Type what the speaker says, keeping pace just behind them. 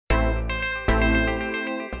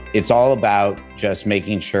It's all about just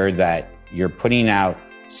making sure that you're putting out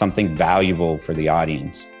something valuable for the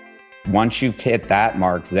audience. Once you hit that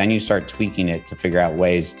mark, then you start tweaking it to figure out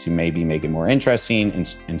ways to maybe make it more interesting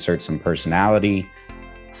and insert some personality.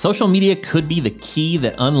 Social media could be the key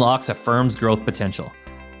that unlocks a firm's growth potential,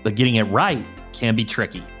 but getting it right can be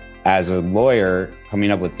tricky. As a lawyer,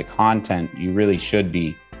 coming up with the content, you really should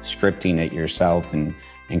be scripting it yourself and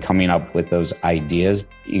coming up with those ideas.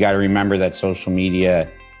 You got to remember that social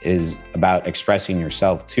media is about expressing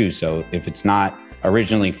yourself too. So if it's not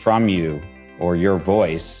originally from you or your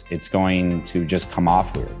voice, it's going to just come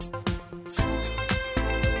off weird.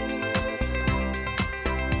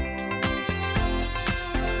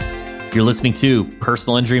 You're listening to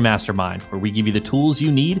Personal Injury Mastermind, where we give you the tools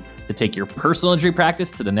you need to take your personal injury practice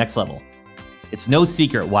to the next level. It's no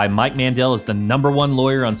secret why Mike Mandel is the #1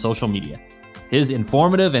 lawyer on social media. His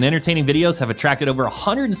informative and entertaining videos have attracted over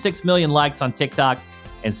 106 million likes on TikTok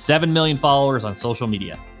and 7 million followers on social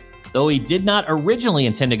media. Though he did not originally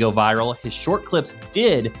intend to go viral, his short clips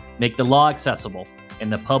did make the law accessible,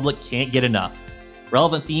 and the public can't get enough.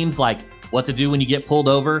 Relevant themes like what to do when you get pulled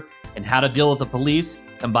over and how to deal with the police,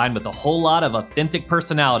 combined with a whole lot of authentic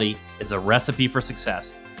personality, is a recipe for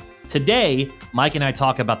success. Today, Mike and I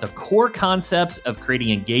talk about the core concepts of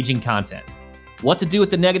creating engaging content, what to do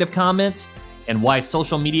with the negative comments, and why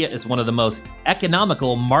social media is one of the most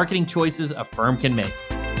economical marketing choices a firm can make.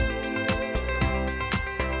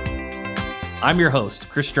 I'm your host,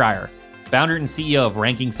 Chris Dreyer, founder and CEO of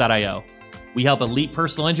Rankings.io. We help elite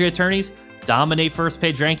personal injury attorneys dominate first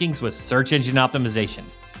page rankings with search engine optimization.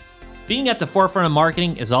 Being at the forefront of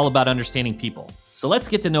marketing is all about understanding people. So let's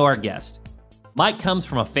get to know our guest. Mike comes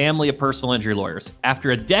from a family of personal injury lawyers.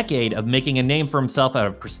 After a decade of making a name for himself at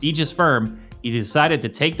a prestigious firm, he decided to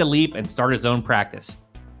take the leap and start his own practice.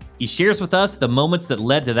 He shares with us the moments that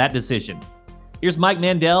led to that decision. Here's Mike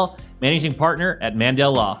Mandel, managing partner at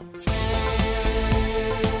Mandel Law.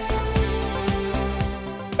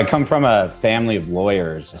 I come from a family of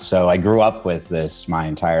lawyers, so I grew up with this my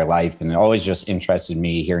entire life, and it always just interested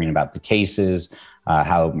me hearing about the cases,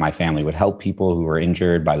 how my family would help people who were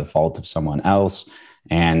injured by the fault of someone else,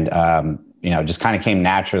 and just kind of came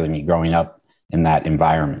naturally to me growing up in that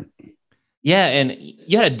environment. Yeah, and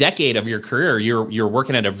you had a decade of your career. You're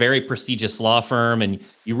working at a very prestigious law firm, and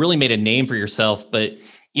you really made a name for yourself. But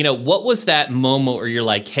what was that moment where you're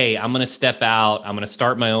like, hey, I'm going to step out, I'm going to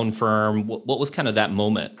start my own firm? What was kind of that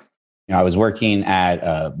moment? I was working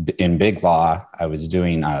in big law. I was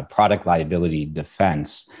doing product liability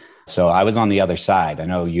defense. So I was on the other side. I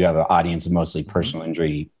know you have an audience of mostly personal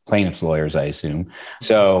injury plaintiffs lawyers, I assume.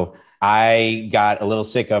 So I got a little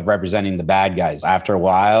sick of representing the bad guys. After a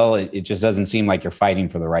while, it just doesn't seem like you're fighting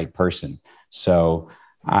for the right person. So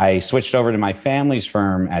I switched over to my family's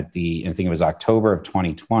firm I think it was October of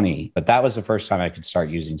 2020, but that was the first time I could start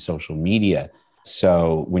using social media.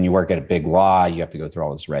 So when you work at a big law, you have to go through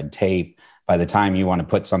all this red tape. By the time you want to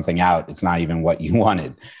put something out, it's not even what you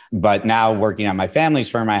wanted. But now working at my family's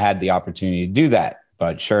firm, I had the opportunity to do that.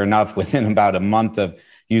 But sure enough, within about a month of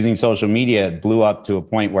using social media, it blew up to a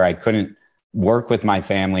point where I couldn't work with my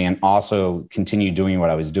family and also continue doing what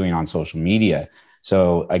I was doing on social media.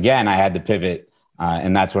 So again, I had to pivot.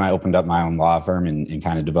 And that's when I opened up my own law firm and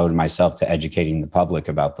kind of devoted myself to educating the public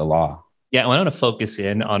about the law. Yeah, I want to focus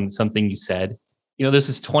in on something you said. This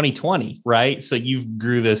is 2020, right? So you've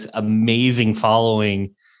grew this amazing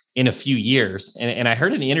following in a few years. And I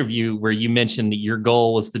heard an interview where you mentioned that your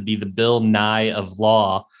goal was to be the Bill Nye of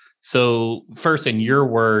law. So first, in your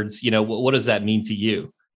words, what does that mean to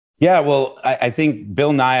you? Yeah, well, I think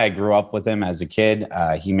Bill Nye, I grew up with him as a kid.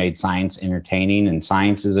 He made science entertaining, and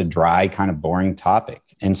science is a dry, kind of boring topic.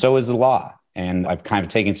 And so is the law. And I've kind of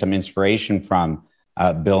taken some inspiration from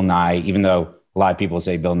Bill Nye, even though a lot of people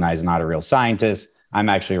say Bill Nye is not a real scientist. I'm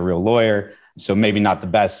actually a real lawyer, so maybe not the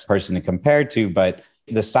best person to compare to, but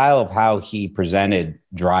the style of how he presented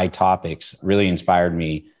dry topics really inspired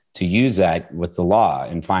me to use that with the law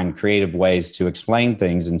and find creative ways to explain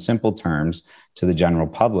things in simple terms to the general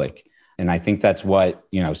public. And I think that's what,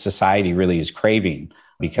 society really is craving,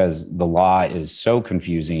 because the law is so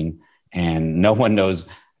confusing and no one knows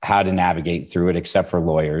how to navigate through it except for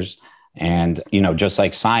lawyers. And, just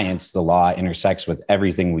like science, the law intersects with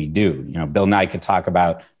everything we do. Bill Nye could talk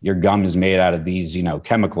about your gum is made out of these,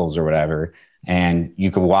 chemicals or whatever. And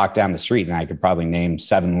you could walk down the street and I could probably name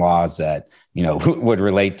 7 laws that, would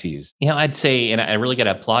relate to you. I'd say, and I really got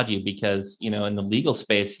to applaud you because, in the legal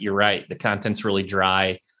space, you're right. The content's really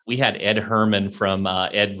dry. We had Ed Herman from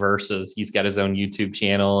Ed Versus. He's got his own YouTube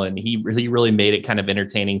channel, and he really made it kind of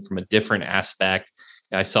entertaining from a different aspect.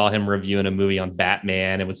 I saw him reviewing a movie on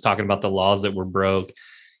Batman and was talking about the laws that were broke.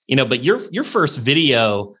 But your first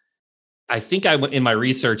video, I think I went in my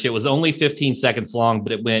research, it was only 15 seconds long,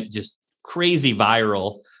 but it went just crazy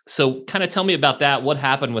viral. So kind of tell me about that. What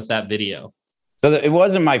happened with that video? So it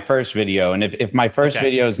wasn't my first video. And if my first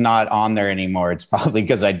video is not on there anymore, it's probably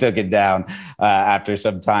because I took it down after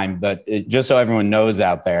some time. But just so everyone knows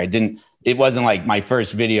out there, it wasn't like my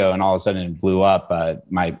first video and all of a sudden it blew up.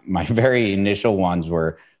 My very initial ones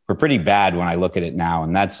were pretty bad when I look at it now.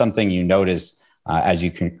 And that's something you notice as you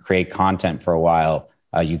can create content for a while.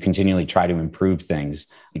 You continually try to improve things.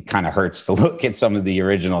 It kind of hurts to look at some of the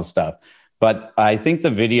original stuff. But I think the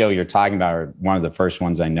video you're talking about, or one of the first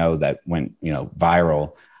ones I know that went,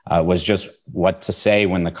 viral, was just what to say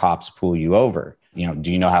when the cops pull you over.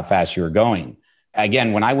 Do you know how fast you were going?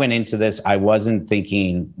 Again, when I went into this, I wasn't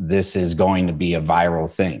thinking this is going to be a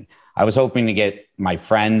viral thing. I was hoping to get my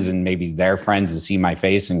friends and maybe their friends to see my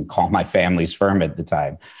face and call my family's firm at the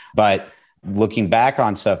time. But looking back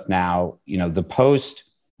on stuff now, the post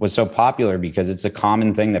was so popular because it's a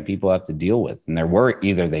common thing that people have to deal with. And they're worried,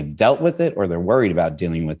 either they've dealt with it or they're worried about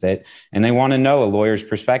dealing with it. And they want to know a lawyer's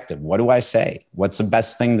perspective. What do I say? What's the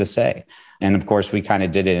best thing to say? And of course, we kind of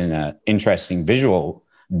did it in an interesting visual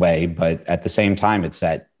way, but at the same time, it's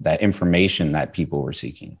that information that people were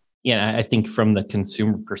seeking. Yeah, I think from the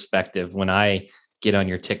consumer perspective, when I get on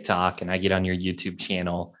your TikTok and I get on your YouTube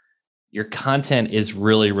channel, your content is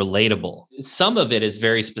really relatable. Some of it is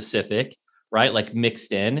very specific, right? Like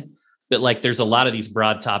mixed in, but like there's a lot of these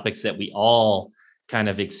broad topics that we all kind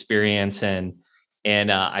of experience. And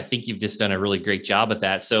I think you've just done a really great job at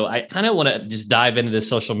that. So I kind of want to just dive into the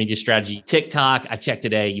social media strategy. TikTok, I checked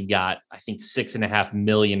today, you've got, I think 6.5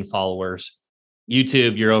 million followers.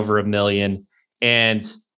 YouTube, you're over 1 million. And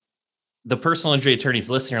the personal injury attorneys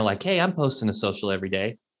listening are like, hey, I'm posting to social every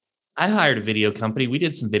day. I hired a video company. We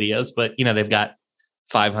did some videos, but they've got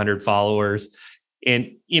 500 followers.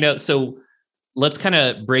 And, so let's kind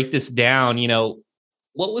of break this down.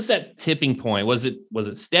 What was that tipping point? Was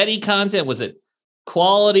it steady content? Was it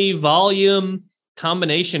quality, volume,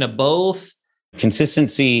 combination of both?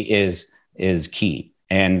 Consistency is key.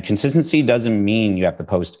 And consistency doesn't mean you have to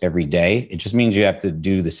post every day. It just means you have to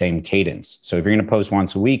do the same cadence. So if you're going to post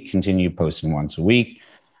once a week, continue posting once a week.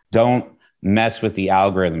 Don't mess with the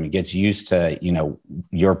algorithm. It gets used to,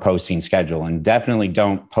 your posting schedule, and definitely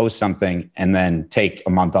don't post something and then take a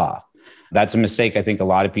month off. That's a mistake I think a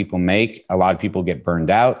lot of people make. A lot of people get burned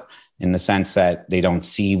out in the sense that they don't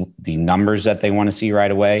see the numbers that they want to see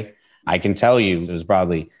right away. I can tell you there's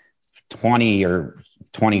probably 20 or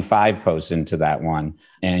 25 posts into that one.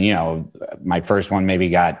 And, my first one maybe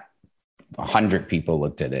got 100 people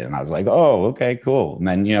looked at it. And I was like, oh, okay, cool. And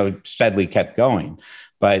then, steadily kept going.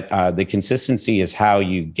 But the consistency is how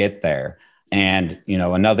you get there. And,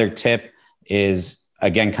 another tip is,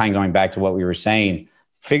 again, kind of going back to what we were saying,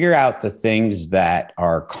 figure out the things that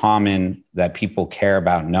are common that people care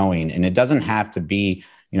about knowing. And it doesn't have to be,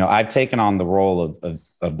 I've taken on the role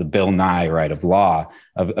of the Bill Nye, right, of law,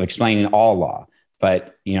 of explaining all law.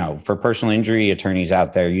 But, for personal injury attorneys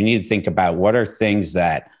out there, you need to think about what are things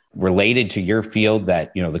that related to your field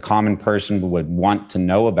that, the common person would want to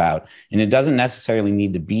know about. And it doesn't necessarily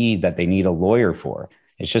need to be that they need a lawyer for.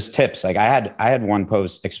 It's just tips. Like I had one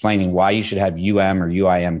post explaining why you should have UM or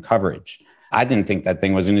UIM coverage. I didn't think that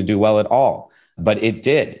thing was going to do well at all, but it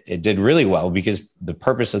did. It did really well because the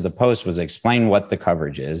purpose of the post was explain what the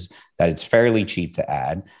coverage is, that it's fairly cheap to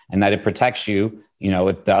add, and that it protects you,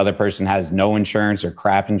 if the other person has no insurance or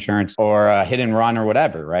crap insurance or a hit and run or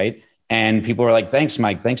whatever, right? And people were like, thanks,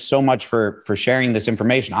 Mike. Thanks so much for sharing this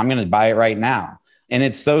information. I'm going to buy it right now. And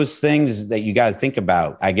it's those things that you got to think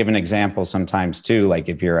about. I give an example sometimes too, like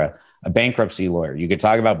if you're a bankruptcy lawyer, you could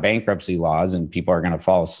talk about bankruptcy laws and people are going to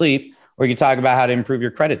fall asleep, or you talk about how to improve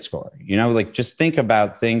your credit score. Just think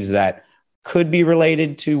about things that could be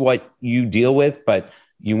related to what you deal with, but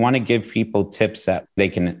you want to give people tips that they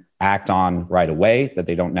can act on right away, that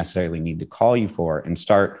they don't necessarily need to call you for, and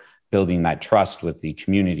start building that trust with the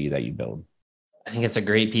community that you build. I think it's a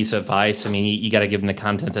great piece of advice. I mean, you got to give them the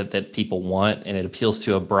content that people want, and it appeals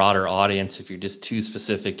to a broader audience. If you're just too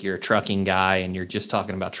specific, you're a trucking guy and you're just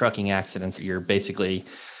talking about trucking accidents, you're basically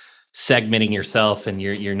segmenting yourself and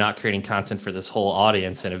you're not creating content for this whole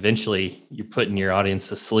audience. And eventually you're putting your audience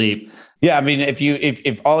to sleep. Yeah. I mean,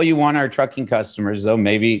 if all you want are trucking customers, though,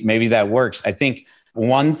 maybe that works. I think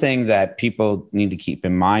one thing that people need to keep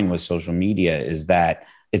in mind with social media is that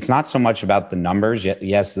it's not so much about the numbers.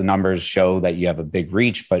 Yes, the numbers show that you have a big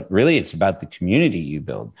reach, but really it's about the community you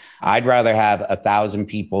build. I'd rather have 1,000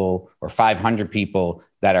 people or 500 people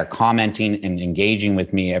that are commenting and engaging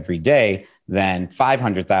with me every day than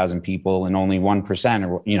 500,000 people and only 1%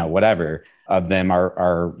 or, whatever of them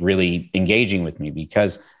are really engaging with me,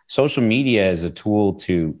 because social media is a tool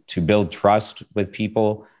to build trust with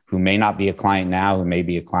people who may not be a client now, who may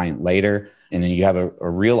be a client later. And then you have a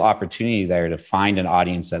real opportunity there to find an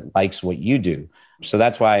audience that likes what you do. So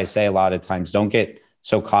that's why I say a lot of times, don't get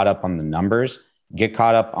so caught up on the numbers. Get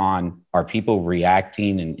caught up on, are people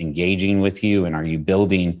reacting and engaging with you? And are you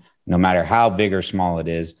building, no matter how big or small it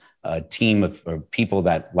is, a team of people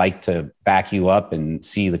that like to back you up and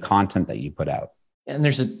see the content that you put out? And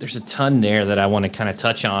there's a ton there that I want to kind of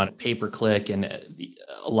touch on. Pay-per-click and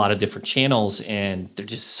a lot of different channels, and they're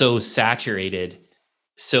just so saturated.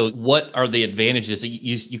 So what are the advantages?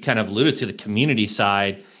 You kind of alluded to the community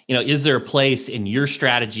side. Is there a place in your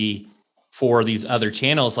strategy for these other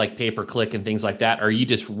channels like pay-per-click and things like that? Or are you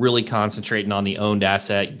just really concentrating on the owned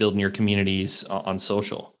asset, building your communities on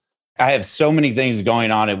social? I have so many things going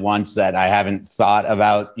on at once that I haven't thought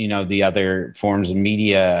about, the other forms of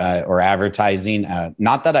media or advertising.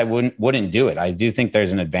 Not that I wouldn't do it. I do think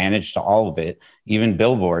there's an advantage to all of it, even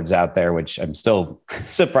billboards out there, which I'm still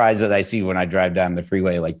surprised that I see when I drive down the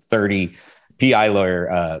freeway, like 30 PI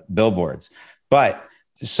lawyer billboards. But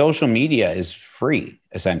social media is free,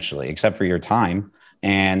 essentially, except for your time.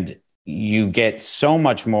 And you get so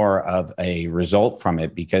much more of a result from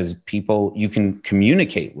it because you can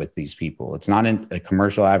communicate with these people. It's not a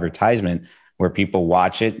commercial advertisement where people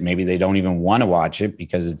watch it. Maybe they don't even want to watch it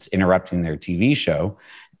because it's interrupting their TV show.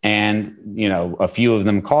 And, a few of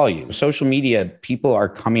them call you. Social media, people are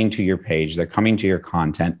coming to your page. They're coming to your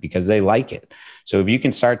content because they like it. So if you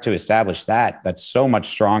can start to establish that, that's so much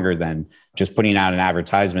stronger than just putting out an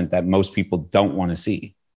advertisement that most people don't want to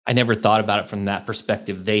see. I never thought about it from that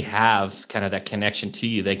perspective. They have kind of that connection to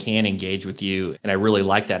you. They can engage with you. And I really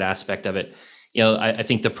like that aspect of it. I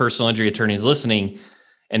think the personal injury attorneys listening,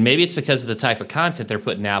 and maybe it's because of the type of content they're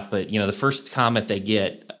putting out, but the first comment they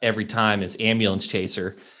get every time is ambulance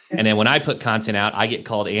chaser. And then when I put content out, I get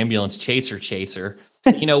called ambulance chaser.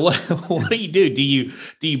 So, what do you do?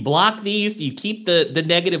 Do you block these? Do you keep the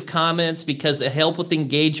negative comments because they help with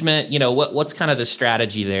engagement? What's kind of the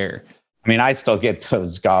strategy there? I mean, I still get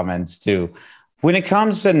those comments too. When it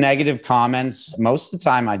comes to negative comments, most of the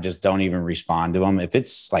time I just don't even respond to them. If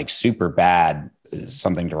it's like super bad,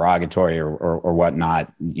 something derogatory or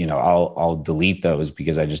whatnot, I'll delete those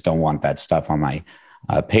because I just don't want that stuff on my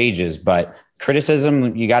pages. But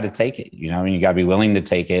criticism, you got to take it, and you got to be willing to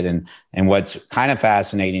take it. And what's kind of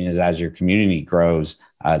fascinating is as your community grows,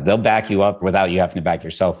 they'll back you up without you having to back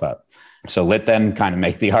yourself up. So let them kind of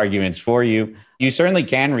make the arguments for you. You certainly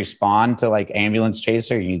can respond to like ambulance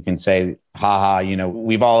chaser. You can say, haha,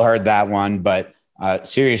 we've all heard that one, but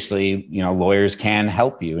seriously, lawyers can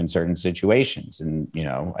help you in certain situations. And,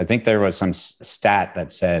 I think there was some stat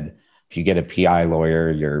that said, if you get a PI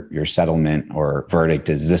lawyer, your settlement or verdict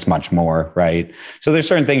is this much more, right? So there's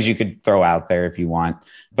certain things you could throw out there if you want.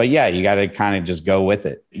 But yeah, you got to kind of just go with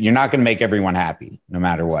it. You're not going to make everyone happy no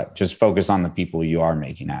matter what. Just focus on the people you are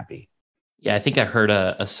making happy. Yeah, I think I heard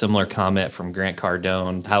a similar comment from Grant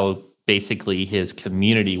Cardone, how basically his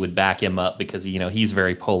community would back him up because, he's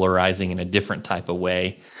very polarizing in a different type of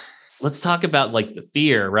way. Let's talk about like the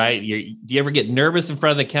fear, right? Do you ever get nervous in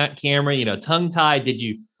front of the camera, tongue-tied? Did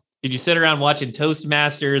you sit around watching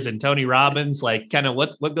Toastmasters and Tony Robbins? Like kind of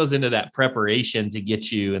what goes into that preparation to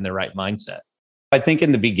get you in the right mindset? I think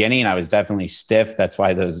in the beginning, I was definitely stiff. That's why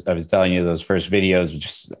I was telling you those first videos were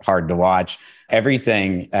just hard to watch.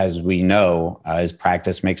 Everything, as we know, is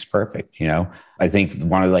practice makes perfect. I think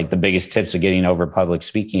one of the biggest tips of getting over public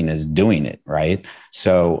speaking is doing it, right?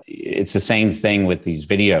 So it's the same thing with these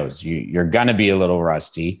videos. You're going to be a little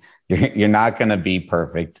rusty. You're not going to be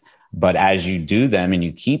perfect. But as you do them and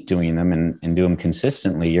you keep doing them and do them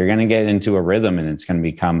consistently, you're going to get into a rhythm and it's going to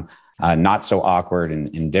become not so awkward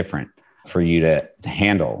and different for you to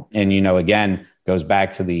handle. And, again, goes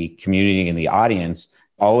back to the community and the audience.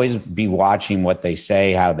 Always be watching what they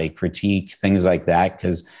say, how they critique, things like that.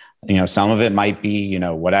 Because, some of it might be,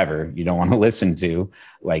 whatever you don't want to listen to,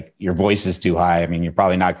 like your voice is too high. I mean, you're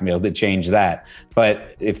probably not going to be able to change that.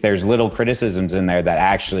 But if there's little criticisms in there that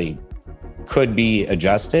actually could be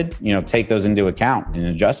adjusted, take those into account and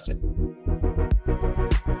adjust it.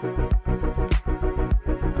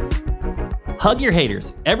 Hug your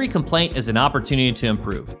haters. Every complaint is an opportunity to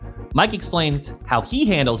improve. Mike explains how he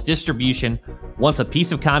handles distribution once a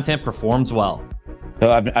piece of content performs well.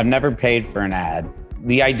 So I've never paid for an ad.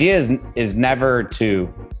 The idea is never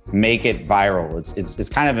to make it viral. It's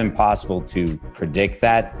kind of impossible to predict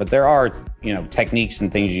that, but there are techniques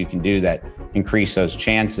and things you can do that increase those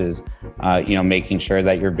chances. Making sure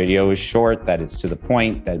that your video is short, that it's to the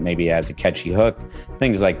point, that maybe it has a catchy hook,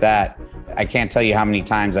 things like that. I can't tell you how many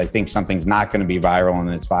times I think something's not going to be viral and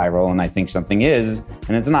it's viral, and I think something is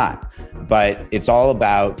and it's not. But it's all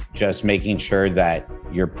about just making sure that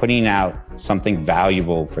you're putting out something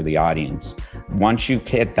valuable for the audience. Once you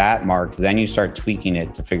hit that mark, then you start tweaking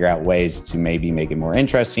it to figure out ways to maybe make it more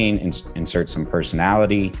interesting, insert some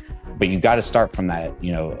personality. But you got to start from that,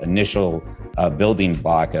 initial building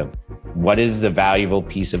block of what is the valuable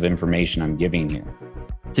piece of information I'm giving here.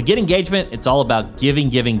 To get engagement, it's all about giving.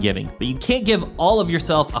 But you can't give all of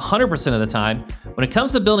yourself 100% of the time. When it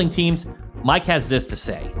comes to building teams, Mike has this to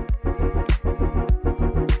say.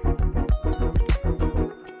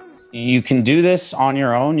 You can do this on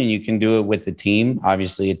your own and you can do it with the team.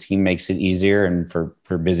 Obviously, a team makes it easier. And for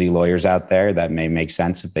busy lawyers out there, that may make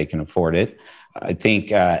sense if they can afford it. I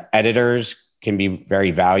think editors can be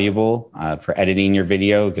very valuable for editing your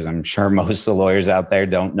video, because I'm sure most of the lawyers out there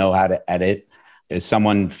don't know how to edit. As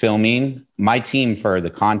someone filming, my team for the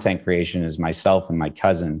content creation is myself and my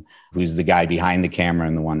cousin, who's the guy behind the camera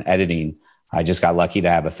and the one editing. I just got lucky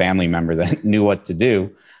to have a family member that knew what to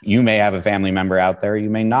do. You may have a family member out there, you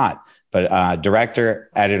may not. But director,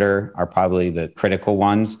 editor are probably the critical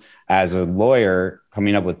ones. As a lawyer,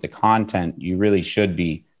 coming up with the content, you really should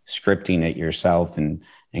be scripting it yourself and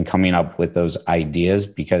coming up with those ideas,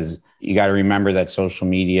 because you got to remember that social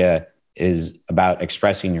media is about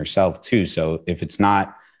expressing yourself too. So if it's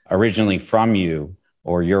not originally from you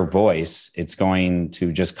or your voice, it's going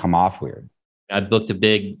to just come off weird. I booked a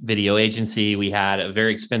big video agency. We had a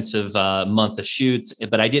very expensive month of shoots,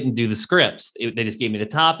 but I didn't do the scripts. They just gave me the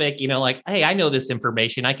topic, hey, I know this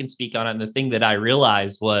information, I can speak on it. And the thing that I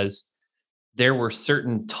realized was there were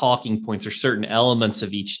certain talking points or certain elements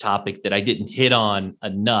of each topic that I didn't hit on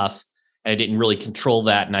enough. And I didn't really control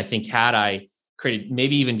that. And I think had I created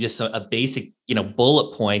maybe even just a basic,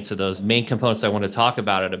 bullet points of those main components I want to talk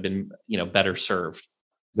about, it have been, better served.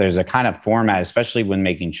 There's a kind of format, especially when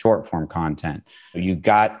making short form content. You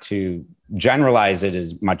got to generalize it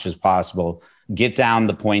as much as possible, get down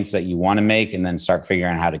the points that you want to make, and then start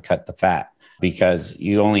figuring out how to cut the fat, because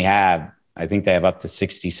you only have, I think they have up to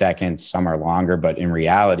 60 seconds, some are longer, but in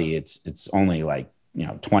reality, it's only like,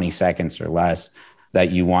 20 seconds or less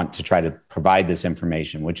that you want to try to provide this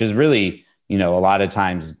information, which is really, a lot of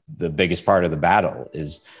times the biggest part of the battle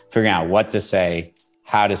is figuring out what to say,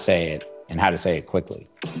 how to say it, and how to say it quickly.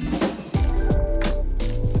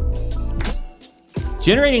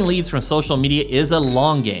 Generating leads from social media is a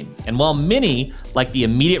long game. And while many like the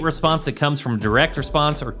immediate response that comes from direct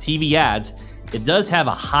response or TV ads, it does have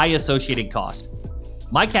a high associated cost.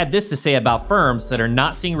 Mike had this to say about firms that are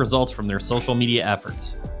not seeing results from their social media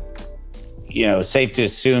efforts. Safe to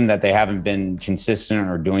assume that they haven't been consistent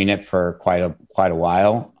or doing it for quite a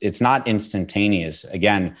while. It's not instantaneous.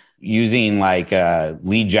 Again, using like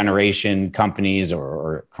lead generation companies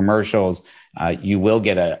or commercials, you will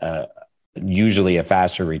get usually a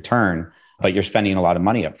faster return, but you're spending a lot of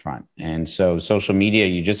money up front. And so social media,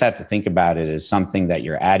 you just have to think about it as something that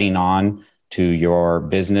you're adding on to your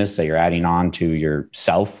business, that you're adding on to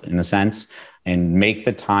yourself in a sense, and make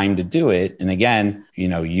the time to do it. And again,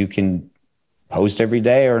 you can post every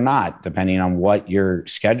day or not, depending on what your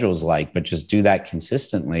schedule is like, but just do that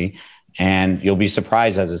consistently and you'll be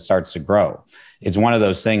surprised as it starts to grow. It's one of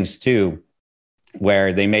those things too,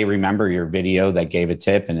 where they may remember your video that gave a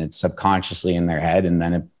tip and it's subconsciously in their head, and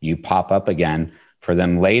then you pop up again for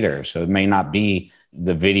them later. So it may not be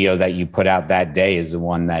the video that you put out that day is the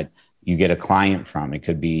one that you get a client from. It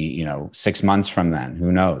could be, 6 months from then,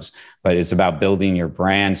 who knows? But it's about building your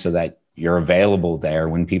brand so that you're available there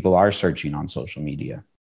when people are searching on social media.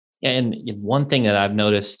 Yeah, and one thing that I've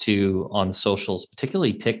noticed too on socials,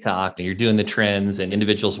 particularly TikTok, and you're doing the trends and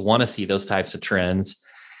individuals want to see those types of trends,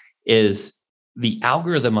 is the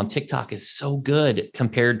algorithm on TikTok is so good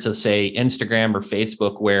compared to, say, Instagram or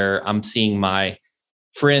Facebook, where I'm seeing my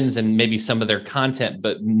friends and maybe some of their content,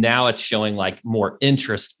 but now it's showing like more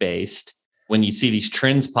interest-based. When you see these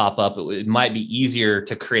trends pop up, it might be easier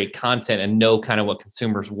to create content and know kind of what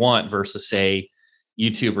consumers want versus, say,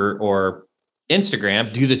 YouTube or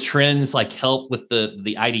Instagram. Do the trends like help with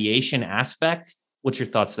the ideation aspect? What's your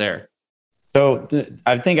thoughts there? So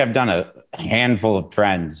I think I've done a handful of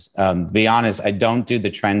trends. To be honest, I don't do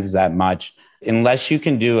the trends that much. Unless you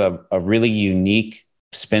can do a really unique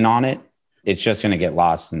spin on it, it's just going to get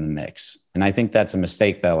lost in the mix. And I think that's a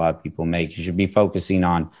mistake that a lot of people make. You should be focusing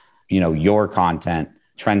on your content.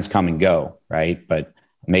 Trends come and go, right? But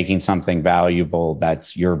making something valuable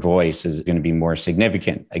that's your voice is going to be more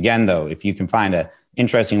significant. Again, though, if you can find an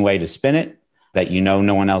interesting way to spin it, that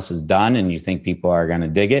no one else has done and you think people are going to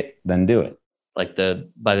dig it, then do it. Like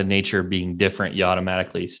by the nature of being different, you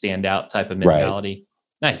automatically stand out type of mentality.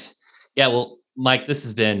 Right. Nice. Yeah. Well, Mike, this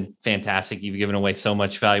has been fantastic. You've given away so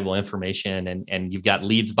much valuable information, and you've got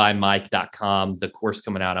leadsbymike.com, the course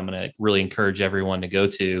coming out. I'm going to really encourage everyone to go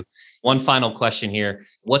to. One final question here.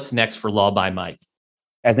 What's next for Law by Mike?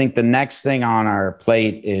 I think the next thing on our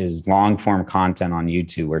plate is long form content on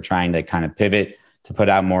YouTube. We're trying to kind of pivot to put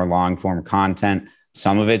out more long form content.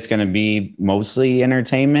 Some of it's going to be mostly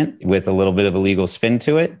entertainment with a little bit of a legal spin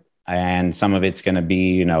to it. And some of it's going to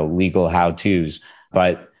be, legal how-tos.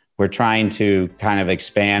 But we're trying to kind of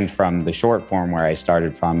expand from the short form where I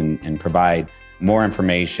started from and provide more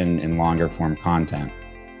information in longer form content.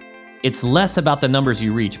 It's less about the numbers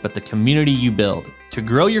you reach, but the community you build. To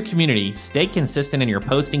grow your community, stay consistent in your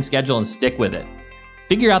posting schedule and stick with it.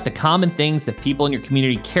 Figure out the common things that people in your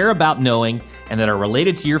community care about knowing and that are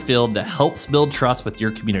related to your field that helps build trust with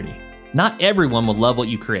your community. Not everyone will love what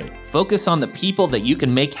you create. Focus on the people that you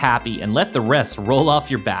can make happy and let the rest roll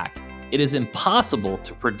off your back. It is impossible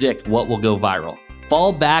to predict what will go viral.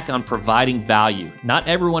 Fall back on providing value. Not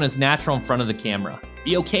everyone is natural in front of the camera.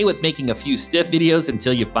 Be okay with making a few stiff videos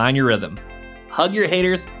until you find your rhythm. Hug your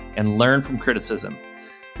haters and learn from criticism.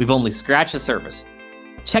 We've only scratched the surface.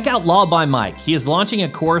 Check out Law by Mike. He is launching a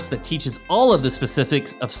course that teaches all of the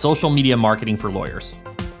specifics of social media marketing for lawyers.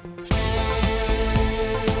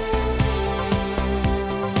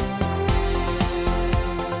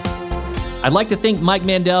 I'd like to thank Mike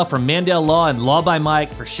Mandel from Mandel Law and Law by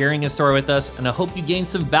Mike for sharing his story with us, and I hope you gained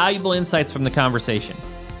some valuable insights from the conversation.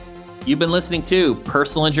 You've been listening to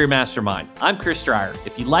Personal Injury Mastermind. I'm Chris Dreyer.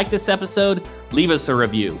 If you like this episode, leave us a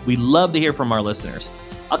review. We'd love to hear from our listeners.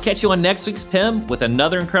 I'll catch you on next week's PIM with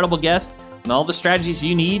another incredible guest and all the strategies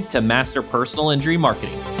you need to master personal injury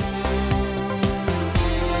marketing.